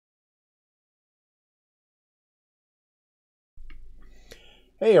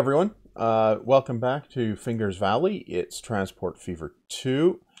Hey everyone, welcome back to Fingers Valley. It's Transport Fever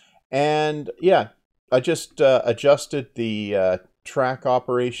 2. And yeah, I just adjusted the track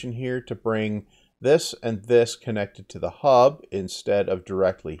operation here to bring this and this connected to the hub instead of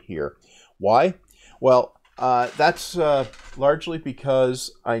directly here. Why? Well, that's largely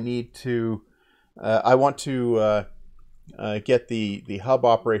because I want to get the hub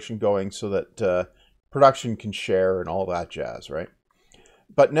operation going so that production can share and all that jazz, right?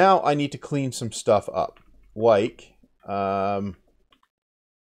 But now I need to clean some stuff up, like,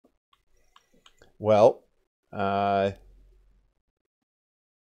 well,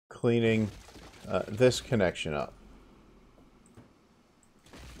 cleaning this connection up,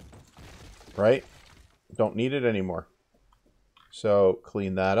 right? Don't need it anymore. So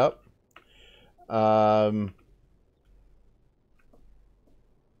clean that up.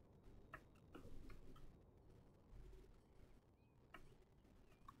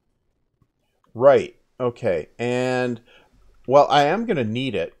 Right, okay, and, well, I am going to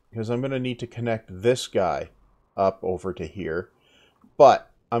need it, because I'm going to need to connect this guy up over to here, but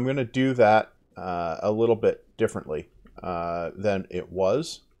I'm going to do that a little bit differently than it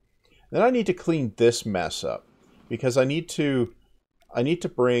was. Then I need to clean this mess up, because I need to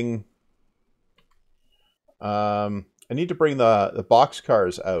bring the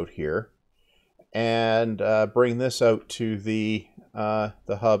boxcars out here, and bring this out to the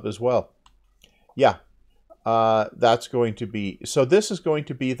hub as well. Yeah, that's going to be, so this is going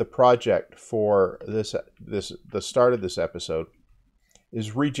to be the project for the start of this episode,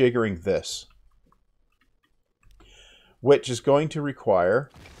 is rejiggering this, which is going to require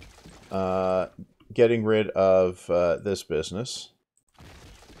getting rid of this business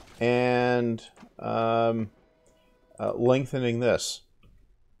and lengthening this.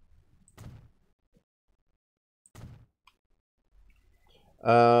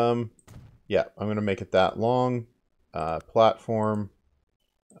 Yeah, I'm going to make it that long. Platform.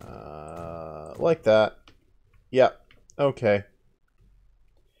 Like that. Yeah, okay.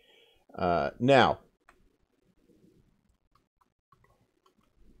 Now.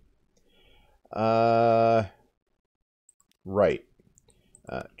 Right.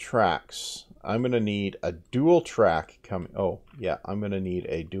 Tracks. I'm going to need a dual track coming. Oh, yeah, I'm going to need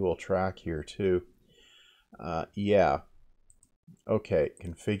a dual track here too. Yeah. Okay,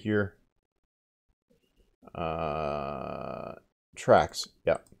 configure. Tracks.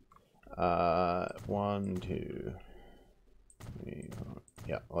 Yeah. 1, 2, 3, 4.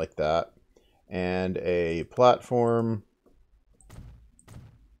 Yeah, like that. And a platform.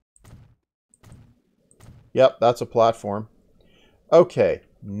 Yep, that's a platform. Okay,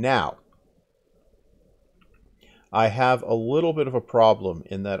 now I have a little bit of a problem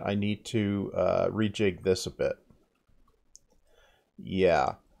in that I need to rejig this a bit.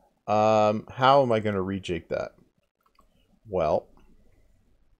 Yeah. How am I going to rejig that? Well,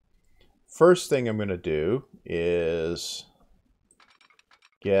 first thing I'm going to do is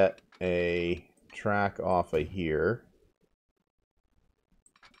get a track off of here,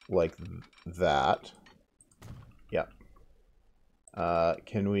 like that. Yeah.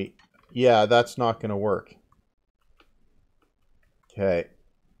 Can we... Yeah, that's not going to work. Okay.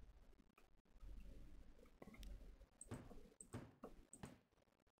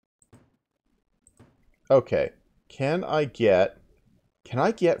 Okay. Can I get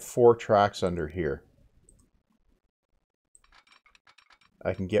 4 tracks under here?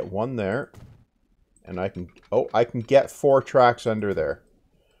 I can get one there. And I can... Oh, I can get 4 tracks under there.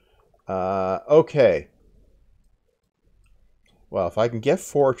 Okay. Well, if I can get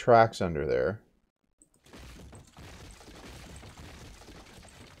 4 tracks under there...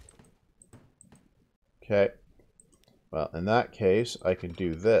 Okay. Well, in that case, I can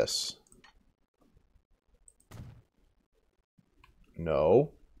do this.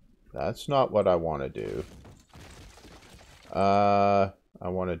 No, that's not what I want to do. I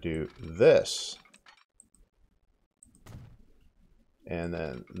want to do this. And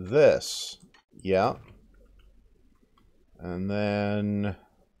then this. Yeah. And then...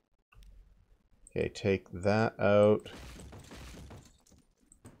 Okay, take that out.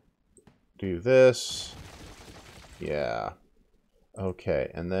 Do this. Yeah.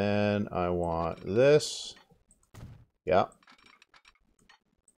 Okay, and then I want this. Yeah.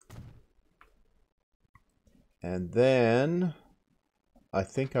 And then I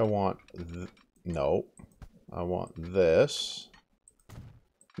think I want... No. I want this.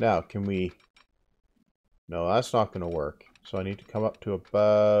 Now, can we... No, that's not going to work. So I need to come up to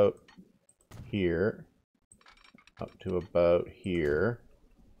about here. Up to about here.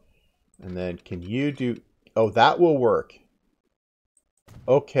 And then can you do... Oh, that will work.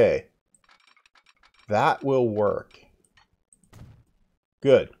 Okay. That will work.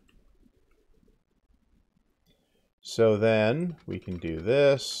 Good. So then we can do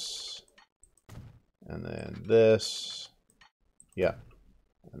this, and then this, yeah,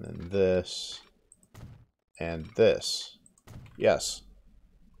 and then this, and this. Yes.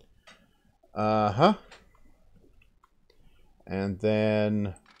 Uh-huh. And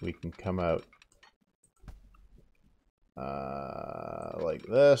then we can come out like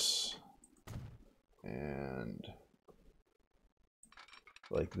this, and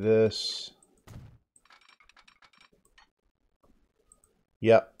like this.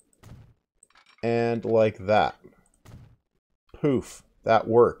 Yep. And like that. Poof. That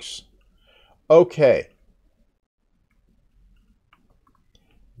works. Okay.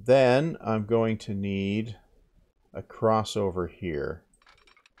 Then I'm going to need a crossover here.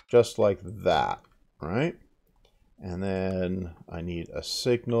 Just like that. Right? And then I need a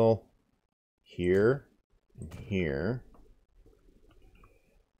signal here and here.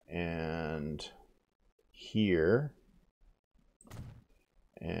 And here.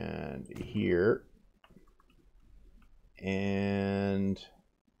 And here. And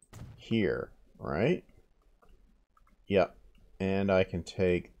here, right? Yep. And I can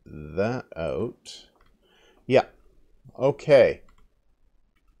take that out. Yeah. Okay.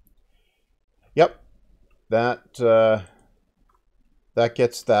 Yep. That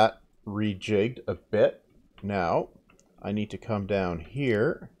gets that rejigged a bit. Now, I need to come down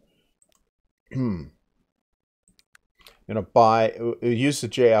here. I'm going to use the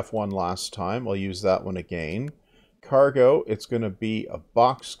JF1 last time. I'll use that one again. Cargo, it's going to be a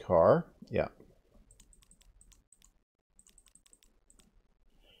box car. Yeah.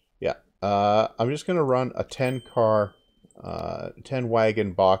 Yeah. I'm just going to run a 10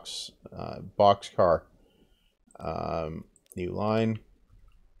 wagon box car. New line.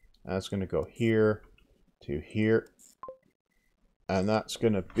 That's going to go here to here. And that's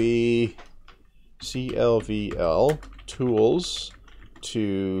going to be CLVL tools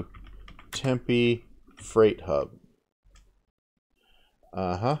to Tempe Freight Hub.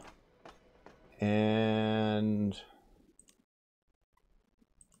 Uh-huh. And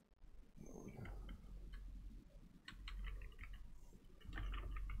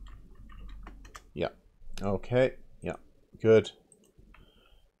yeah. Okay. Yeah. Good.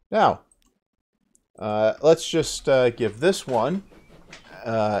 Now, let's just give this one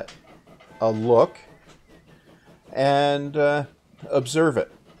a look and observe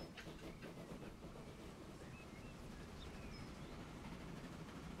it.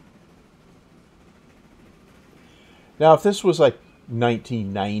 Now, if this was like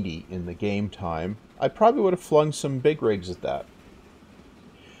 1990 in the game time, I probably would have flung some big rigs at that.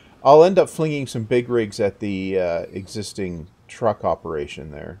 I'll end up flinging some big rigs at the existing truck operation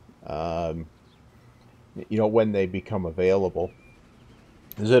there. You know, when they become available.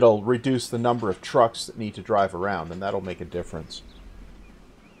 Because it'll reduce the number of trucks that need to drive around, and that'll make a difference.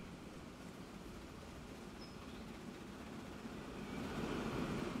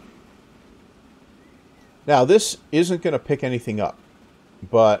 Now, this isn't going to pick anything up,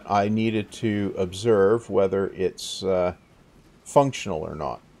 but I needed to observe whether it's functional or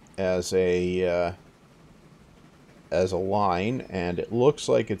not as a line, and it looks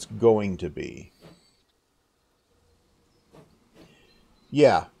like it's going to be.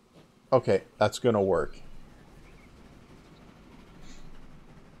 Yeah. Okay, that's going to work.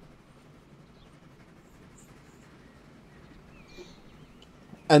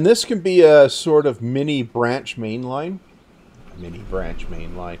 And this can be a sort of mini branch main line.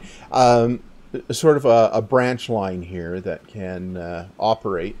 Sort of a branch line here that can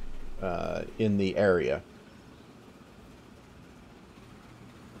operate in the area.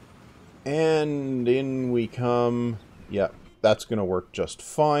 And in we come. Yep, that's going to work just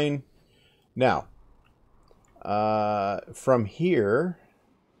fine. Now, from here,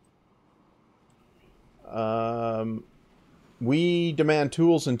 we demand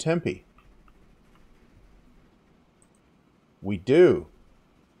tools in Tempe. We do.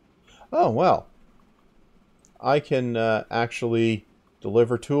 Oh, well. I can actually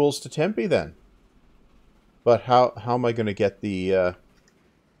deliver tools to Tempe then. But how am I going to get the...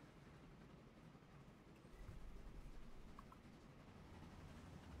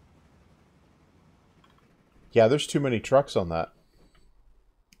 Yeah, there's too many trucks on that.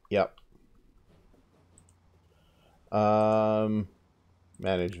 Yep. Manage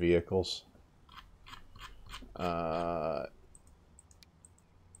vehicles.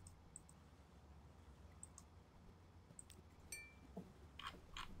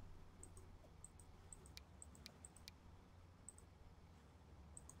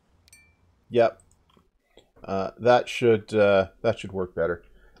 Yep. That should work better.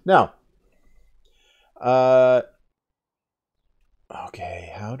 Now,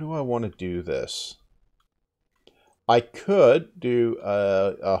 okay, how do I want to do this? I could do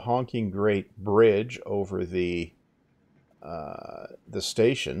a honking great bridge over the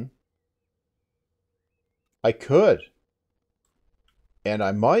station. I could, and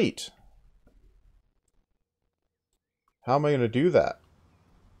I might. How am I going to do that?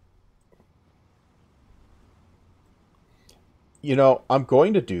 You know, I'm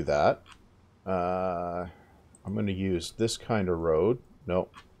going to do that. I'm going to use this kind of road. No,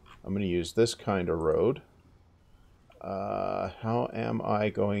 I'm going to use this kind of road. How am I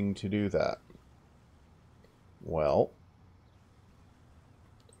going to do that? Well,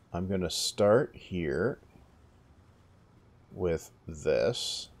 I'm going to start here with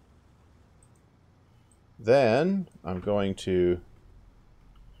this. Then I'm going to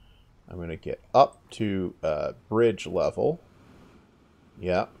get up to bridge level.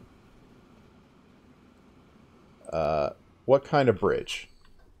 Yeah. What kind of bridge?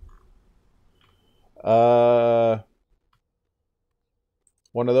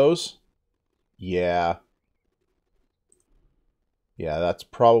 One of those? Yeah. Yeah, that's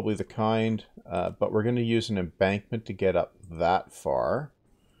probably the kind. But we're going to use an embankment to get up that far.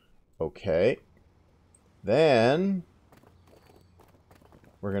 Okay. Then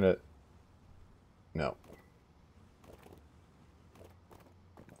we're going to... No.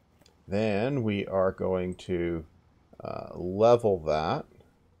 Then we are going to level that.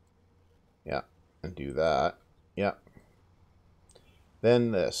 Yeah, and do that. Yeah.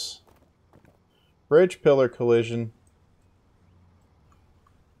 Then this. Bridge pillar collision.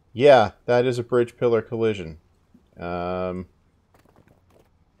 Yeah, that is a bridge pillar collision.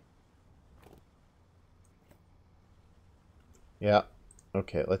 Yeah.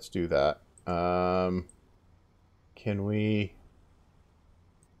 Okay, let's do that. Can we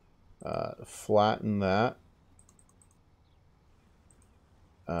flatten that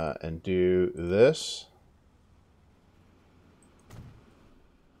and do this?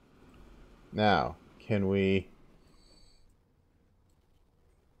 Now, can we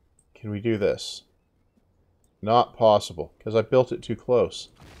do this? Not possible, because I built it too close.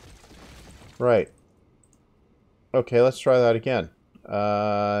 Right. Okay, let's try that again.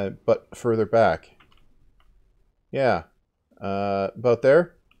 But further back. Yeah. About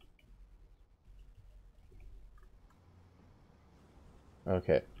there?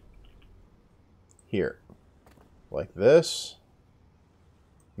 Okay. Here. Like this.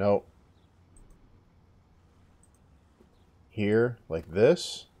 No. Here, like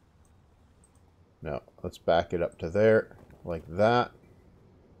this. No, let's back it up to there, like that.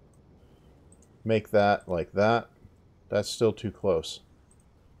 Make that like that. That's still too close.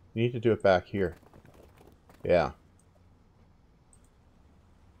 You need to do it back here. Yeah.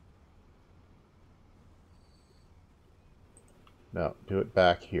 No, do it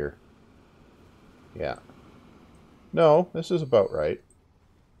back here. Yeah. No, this is about right.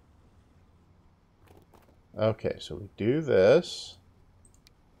 Okay, so we do this.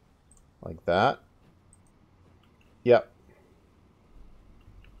 Like that. Yep.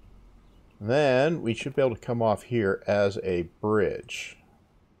 Then we should be able to come off here as a bridge.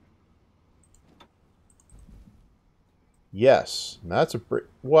 Yes, that's a bridge.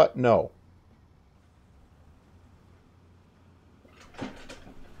 What? No.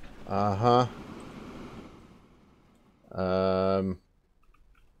 Uh-huh.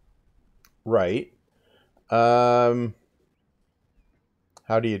 Right. How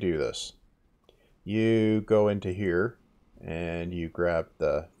do you do this? You go into here and you grab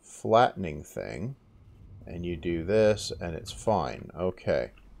the flattening thing and you do this and it's fine.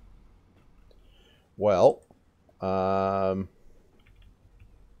 Okay. Well,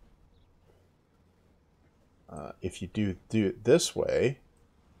 if you do it this way.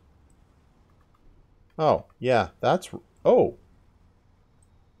 Oh, yeah, that's... Oh!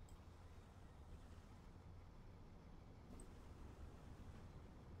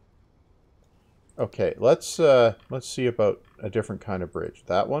 Okay, let's see about a different kind of bridge.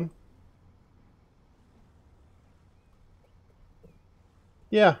 That one?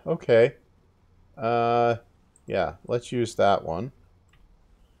 Yeah, okay. Yeah, let's use that one.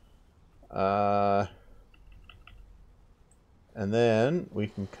 And then we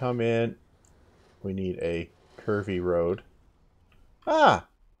can come in. We need a curvy road. Ah!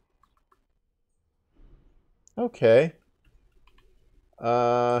 Okay.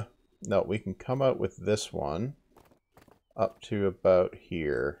 No, we can come out with this one up to about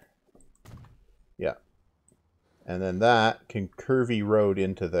here. Yeah. And then that can curvy road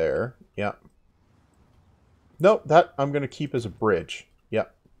into there. Yep. Nope, that I'm going to keep as a bridge.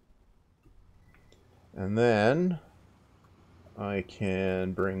 Yep. And then I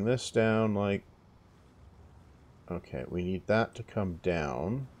can bring this down like... Okay, we need that to come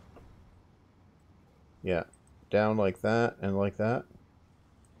down. Yeah, down like that and like that.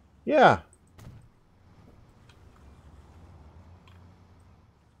 Yeah.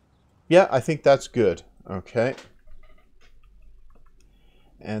 Yeah, I think that's good. Okay.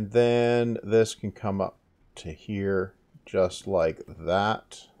 And then this can come up to here just like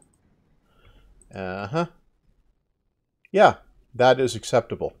that. Uh-huh. Yeah, that is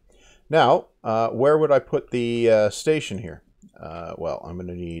acceptable. Now, where would I put the station here? Well, I'm going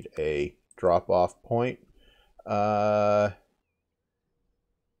to need a drop-off point.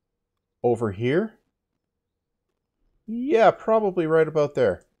 Over here? Yeah, probably right about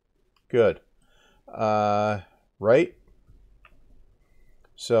there. Good. Right?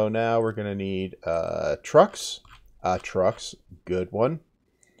 So now we're going to need trucks. Trucks, good one.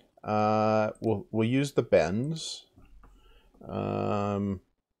 We'll use the bends.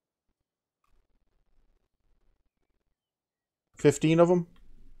 15 of them.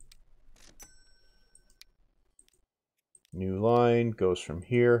 New line goes from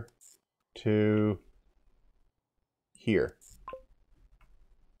here to here.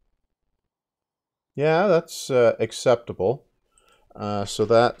 Yeah, that's acceptable. So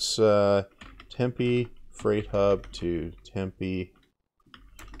that's Tempe Freight Hub to Tempe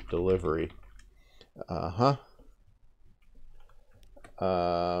Delivery. Uh-huh.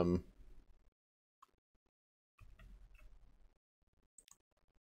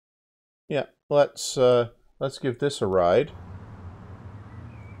 Yeah, let's give this a ride.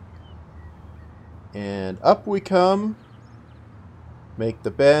 And up we come. Make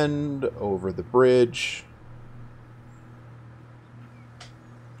the bend over the bridge.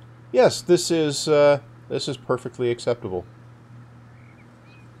 Yes, this is perfectly acceptable.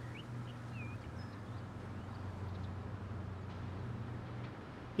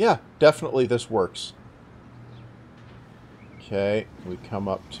 Yeah, definitely this works. Okay, we come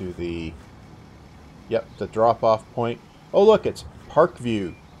up to the the drop-off point. Oh, look, it's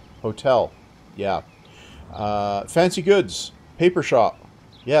Parkview Hotel. Yeah. Fancy Goods. Paper Shop.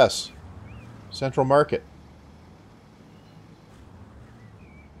 Yes. Central Market.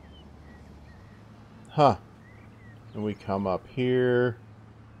 Huh. And we come up here.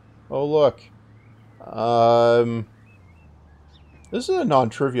 Oh, look. This is a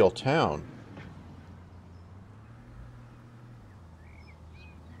non-trivial town.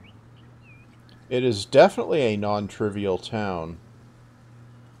 It is definitely a non-trivial town.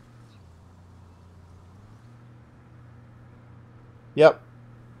 Yep.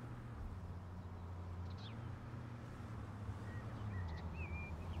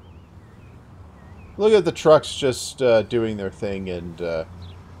 Look at the trucks just doing their thing and,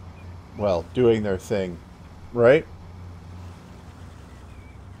 well, doing their thing, right?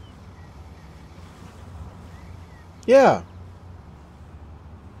 Yeah.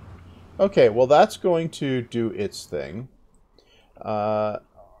 Okay, well, that's going to do its thing. And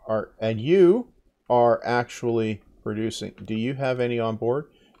you are actually producing. Do you have any on board?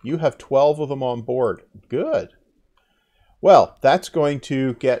 You have 12 of them on board. Good. Well, that's going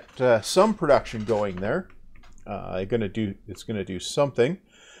to get some production going there. It's going to do something.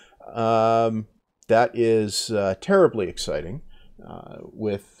 That is terribly exciting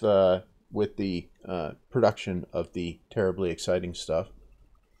with the production of the terribly exciting stuff.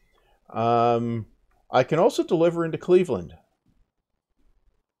 I can also deliver into Cleveland.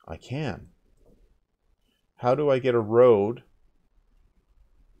 I can. How do I get a road?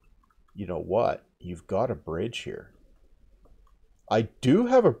 You know what? You've got a bridge here. I do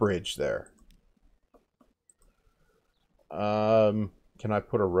have a bridge there. Can I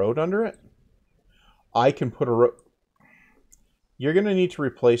put a road under it? I can put a road... You're going to need to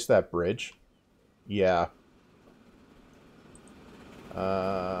replace that bridge. Yeah.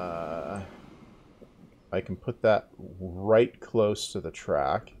 I can put that right close to the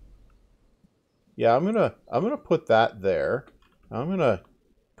track. Yeah, I'm gonna put that there. I'm gonna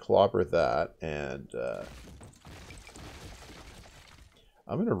clobber that, and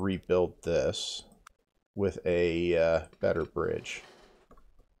I'm gonna rebuild this with a better bridge.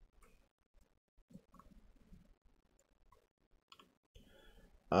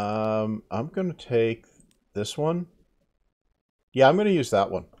 I'm gonna take this one. Yeah, I'm gonna use that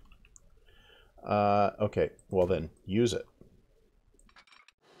one. Okay, well then, use it.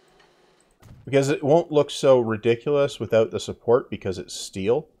 Because it won't look so ridiculous without the support because it's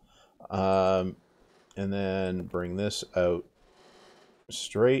steel. And then bring this out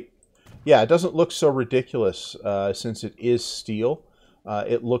straight. Yeah, it doesn't look so ridiculous since it is steel.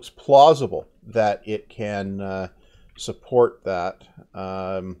 It looks plausible that it can support that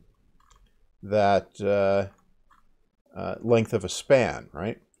length of a span,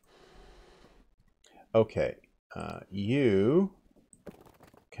 right? Okay, you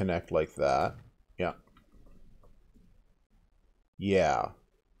connect like that. Yeah. Yeah.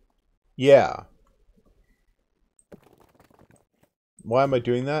 Yeah. Why am I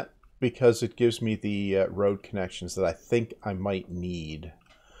doing that? Because it gives me the road connections that I think I might need.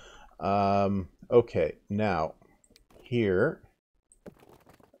 Okay, now here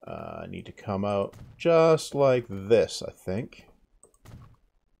I need to come out just like this, I think.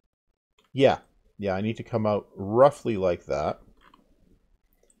 Yeah, I need to come out roughly like that.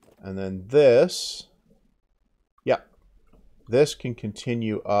 And then this, yeah, this can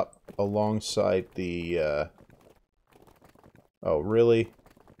continue up alongside the, oh, really?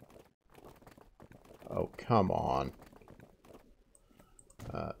 Oh, come on.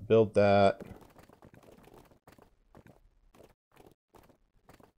 Build that.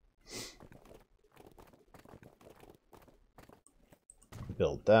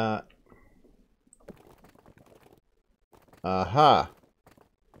 Build that. Aha.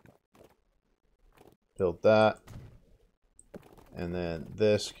 Build that. And then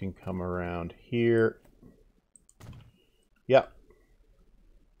this can come around here. Yep.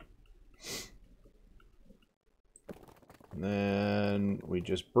 And then we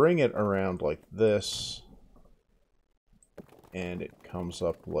just bring it around like this. And it comes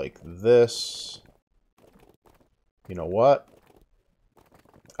up like this. You know what?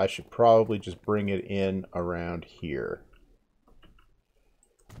 I should probably just bring it in around here.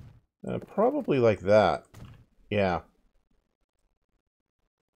 Probably like that. Yeah.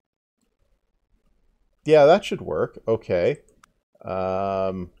 Yeah, that should work. Okay.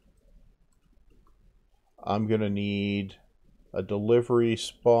 I'm going to need a delivery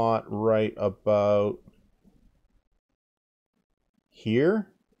spot right about here.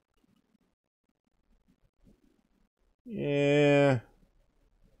 Yeah.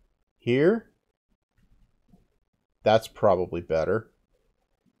 Here? That's probably better.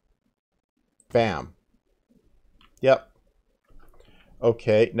 Bam. Yep.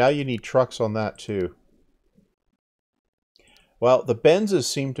 Okay, now you need trucks on that too. Well, the Benzes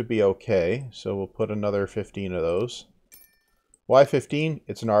seem to be okay, so we'll put another 15 of those. Why 15?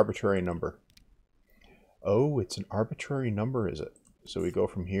 It's an arbitrary number. Oh, it's an arbitrary number, is it? So we go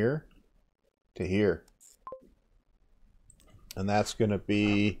from here to here. And that's going to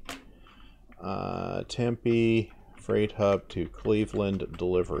be Tempe Freight Hub to Cleveland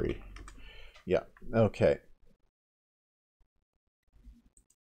delivery. Yeah, okay.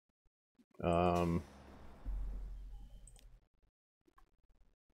 Oh,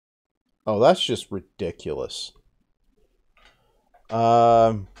 that's just ridiculous.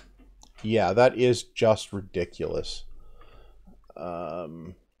 Yeah, that is just ridiculous.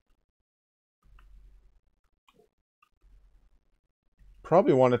 Probably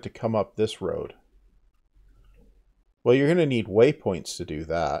want it to come up this road. Well, you're going to need waypoints to do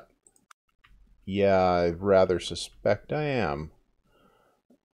that. Yeah, I rather suspect I am.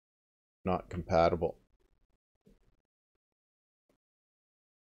 Not compatible.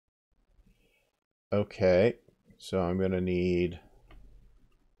 Okay, so I'm going to need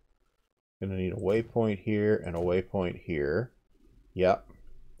a waypoint here and a waypoint here. Yep.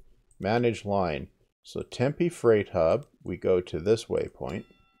 Manage line. So Tempe Freight Hub, we go to this waypoint.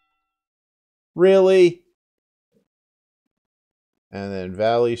 Really? And then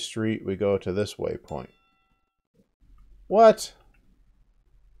Valley Street, we go to this waypoint. What?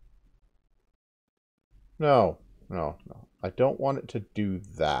 No. I don't want it to do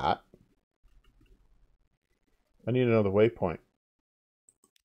that. I need another waypoint.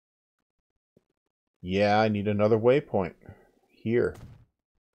 Yeah, I need another waypoint. Here.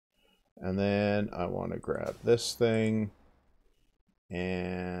 And then I want to grab this thing.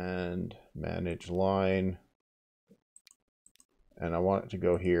 And manage line. And I want it to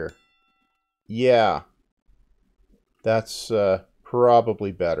go here. Yeah. That's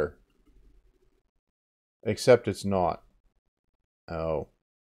probably better. Except it's not. Oh.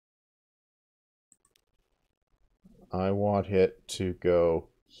 I want it to go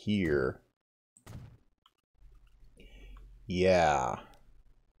here. Yeah.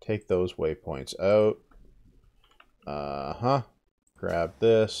 Take those waypoints out. Grab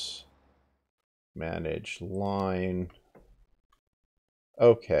this. Manage line.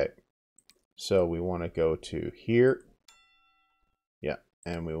 Okay. So we want to go to here. Yeah.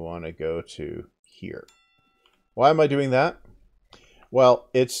 And we want to go to here. Why am I doing that? Well,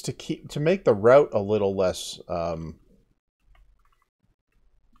 it's to make the route a little less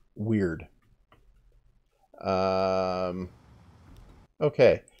weird.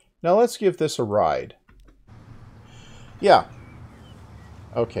 Okay, now let's give this a ride. Yeah.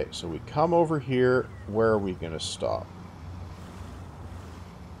 Okay, so we come over here. Where are we going to stop?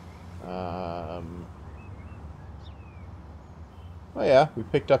 Oh yeah, we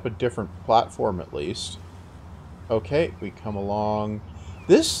picked up a different platform at least. Okay, we come along.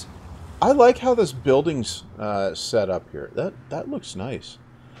 This, I like how this building's set up here. That looks nice.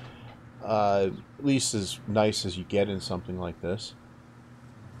 At least as nice as you get in something like this.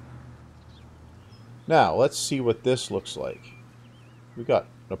 Now, let's see what this looks like. We got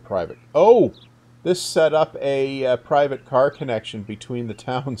a private... Oh! This set up a private car connection between the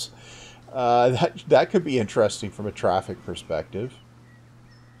towns. That could be interesting from a traffic perspective.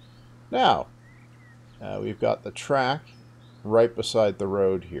 Now, we've got the track right beside the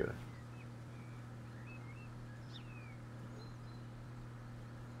road here.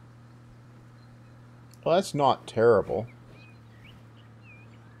 Well, that's not terrible.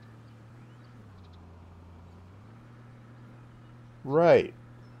 Right.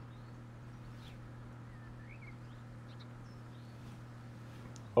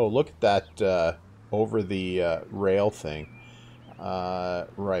 Oh, look at that over the rail thing.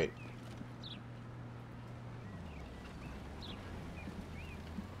 Right.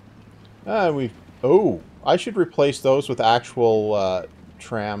 Oh, I should replace those with actual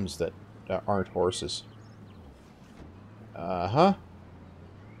trams that aren't horses. Uh-huh.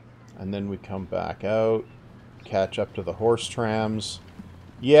 And then we come back out, catch up to the horse trams.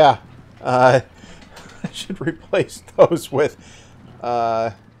 Yeah. I should replace those with...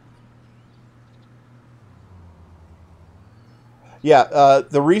 Yeah,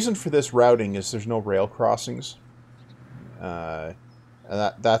 the reason for this routing is there's no rail crossings. And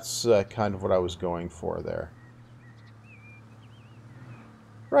that's kind of what I was going for there.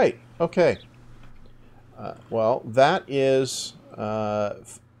 Right, okay. Well, that is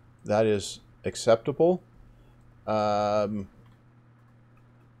acceptable.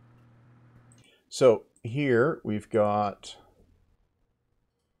 So here we've got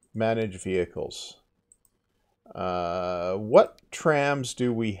manage vehicles. What trams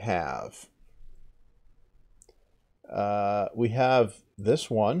do we have? We have this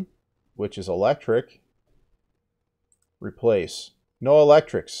one, which is electric. Replace. No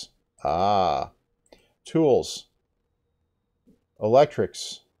electrics. Ah. Tools.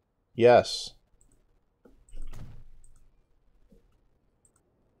 Electrics. Yes.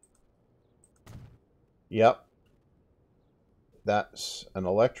 Yep. That's an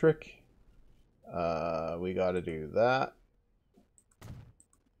electric. We got to do that.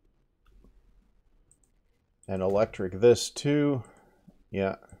 And electric this too.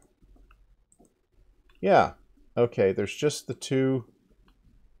 Yeah. Yeah. Okay, there's just the two.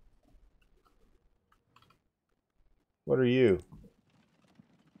 What are you?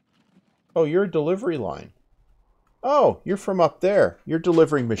 Oh, you're a delivery line. Oh, you're from up there. You're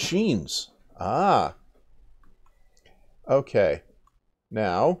delivering machines. Ah. Okay.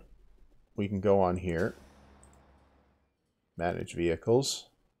 Now, we can go on here. Manage vehicles.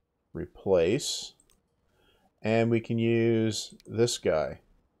 Replace. And we can use this guy.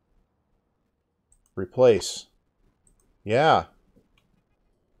 Replace. Yeah.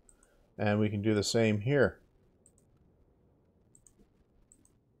 And we can do the same here.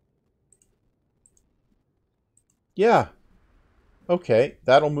 Yeah. Okay,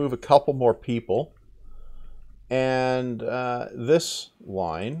 that'll move a couple more people. And this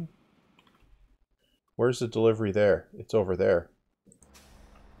line, where's the delivery there? It's over there.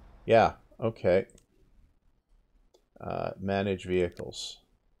 Yeah, okay. Manage vehicles.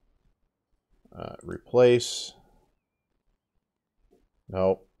 Replace.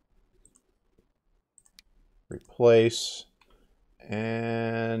 Nope. Replace.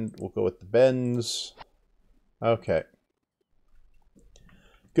 And we'll go with the bends. Okay.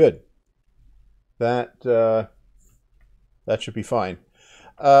 Good. That should be fine.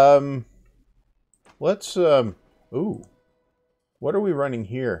 Let's ooh. What are we running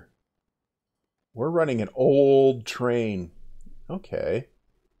here? We're running an old train. Okay.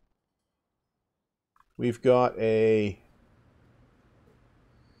 We've got a...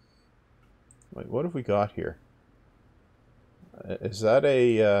 Wait, what have we got here? Is that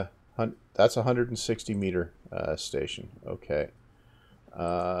a... that's a 160 meter station. Okay.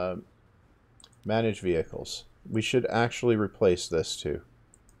 Manage vehicles. We should actually replace this too.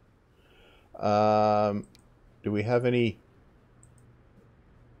 Do we have any...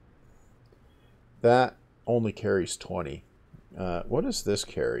 That only carries 20. What does this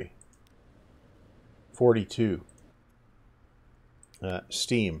carry? 42.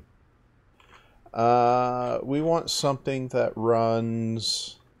 Steam. We want something that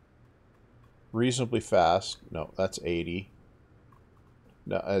runs reasonably fast. No, that's 80.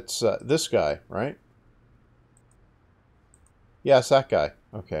 No, it's this guy, right? Yes, that guy.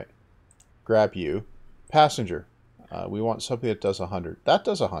 Okay. Grab you. Passenger. We want something that does 100. That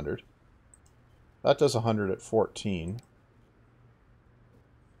does 100. That does 100 at 14.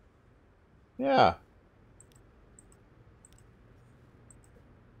 Yeah.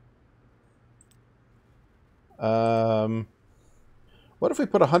 What if we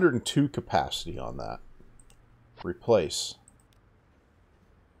put 102 capacity on that? Replace.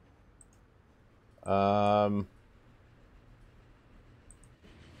 So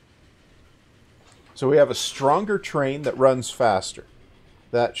we have a stronger train that runs faster.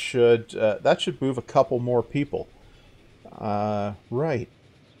 That should move a couple more people. Right.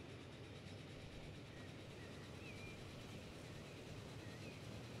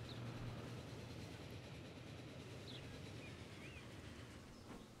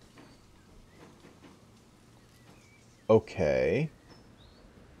 Okay.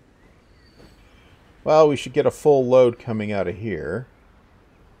 Well, we should get a full load coming out of here.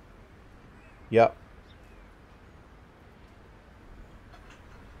 Yep.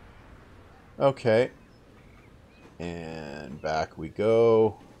 Okay. And back we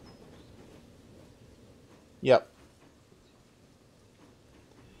go. Yep.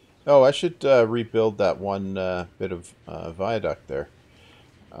 Oh, I should rebuild that one bit of viaduct there.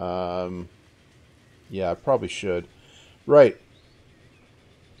 Yeah, I probably should. Right.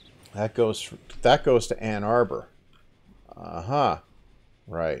 That goes to Ann Arbor. Uh-huh.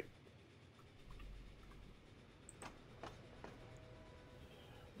 Right.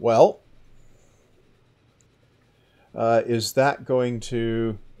 Well, is that going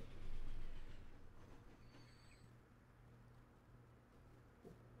to...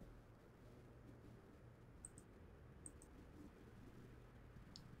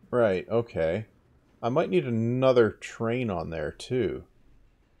 Right, okay. I might need another train on there, too.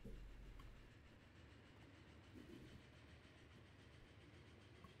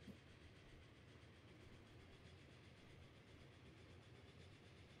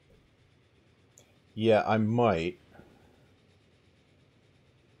 Yeah, I might.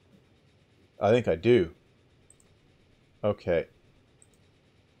 I think I do. Okay.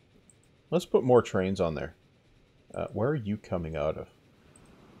 Let's put more trains on there. Where are you coming out of?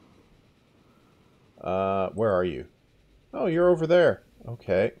 Where are you? Oh, you're over there.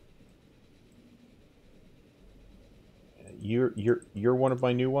 Okay. You're one of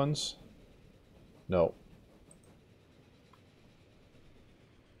my new ones? No.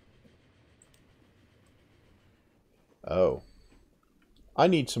 Oh. I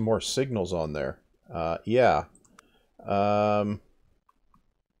need some more signals on there. Yeah.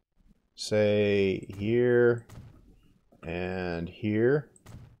 Say here and here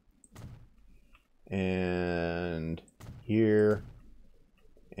and here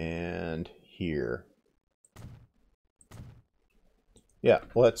and here. Yeah,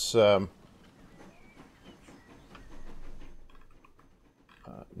 let's no.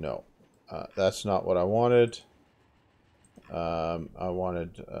 That's not what I wanted. I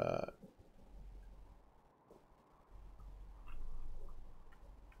wanted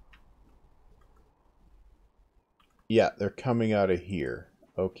yeah, they're coming out of here.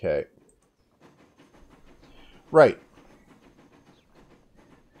 Okay. Right.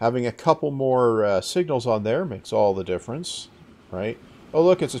 Having a couple more signals on there makes all the difference, right? Oh,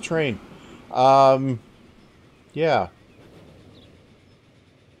 look, it's a train. Yeah.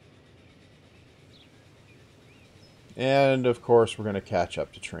 And, of course, we're going to catch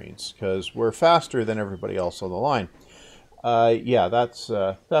up to trains, because we're faster than everybody else on the line. Yeah, that's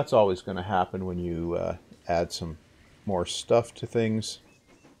always going to happen when you add some more stuff to things.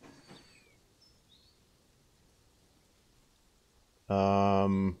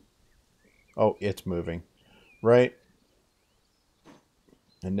 Oh, it's moving. Right?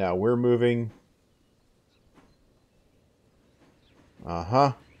 And now we're moving.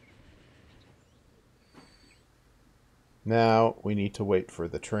 Uh-huh. Now we need to wait for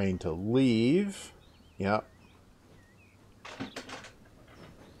the train to leave. Yep.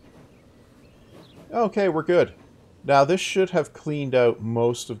 Okay, we're good. Now this should have cleaned out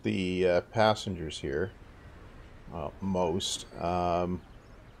most of the passengers here. Well, most.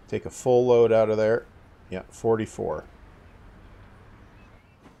 Take a full load out of there. Yeah, 44.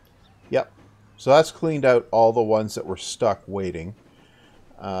 Yep. So that's cleaned out all the ones that were stuck waiting.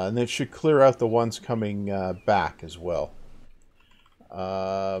 And it should clear out the ones coming back as well.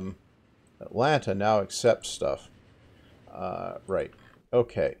 Atlanta now accepts stuff. Right.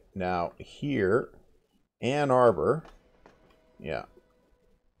 Okay. Now here, Ann Arbor. Yeah.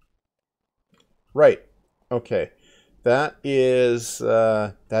 Right. Okay. That is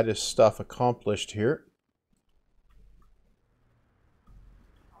stuff accomplished here.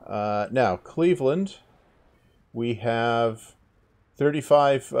 Now Cleveland, we have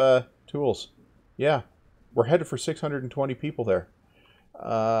 35 tools. Yeah, we're headed for 620 people there.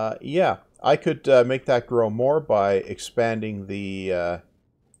 Yeah, I could make that grow more by expanding the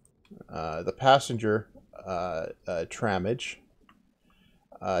passenger trammage.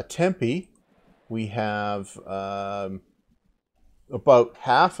 Tempe, we have about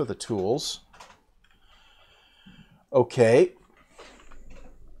half of the tools. Okay.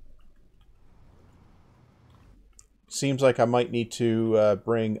 Seems like I might need to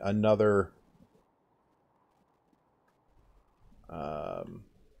bring another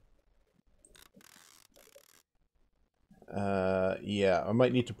yeah, I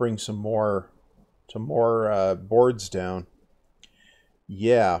might need to bring some more boards down.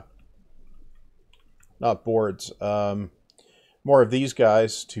 Yeah. Not boards. More of these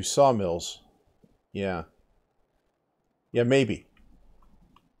guys to sawmills. Yeah. Yeah, maybe.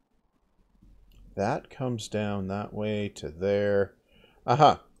 That comes down that way to there.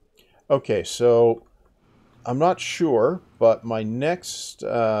 Aha. Okay, so I'm not sure, but my next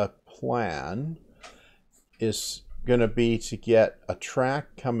plan is going to be to get a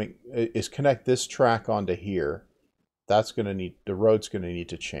track coming, is connect this track onto here. That's going to need, the road's going to need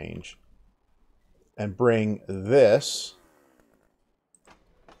to change. And bring this,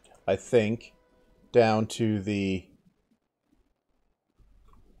 I think, down to the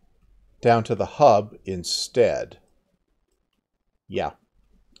hub instead. Yeah,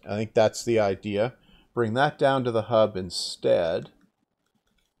 I think that's the idea. Bring that down to the hub instead.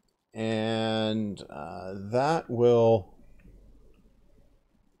 And that will,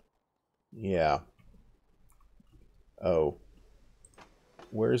 yeah. Oh,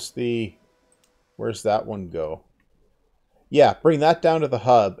 where's that one go? Yeah, bring that down to the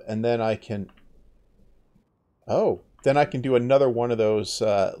hub, and then I can, oh, then I can do another one of those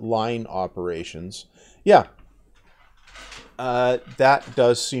line operations. Yeah, that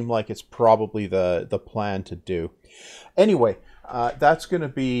does seem like it's probably the plan to do. Anyway, that's going to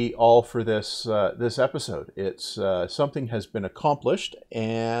be all for this this episode. It's something has been accomplished,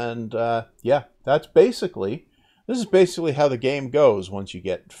 and yeah, this is basically how the game goes once you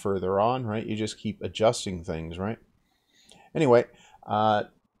get further on, right? You just keep adjusting things, right? Anyway,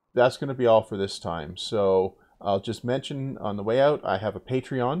 that's going to be all for this time. So I'll just mention on the way out, I have a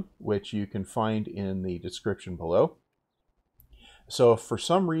Patreon, which you can find in the description below. So if for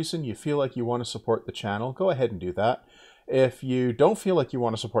some reason you feel like you want to support the channel, go ahead and do that. If you don't feel like you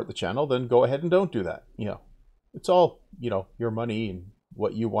want to support the channel, then go ahead and don't do that. You know, it's all, you know, your money and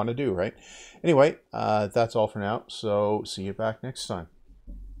what you want to do, right? Anyway, that's all for now. So see you back next time.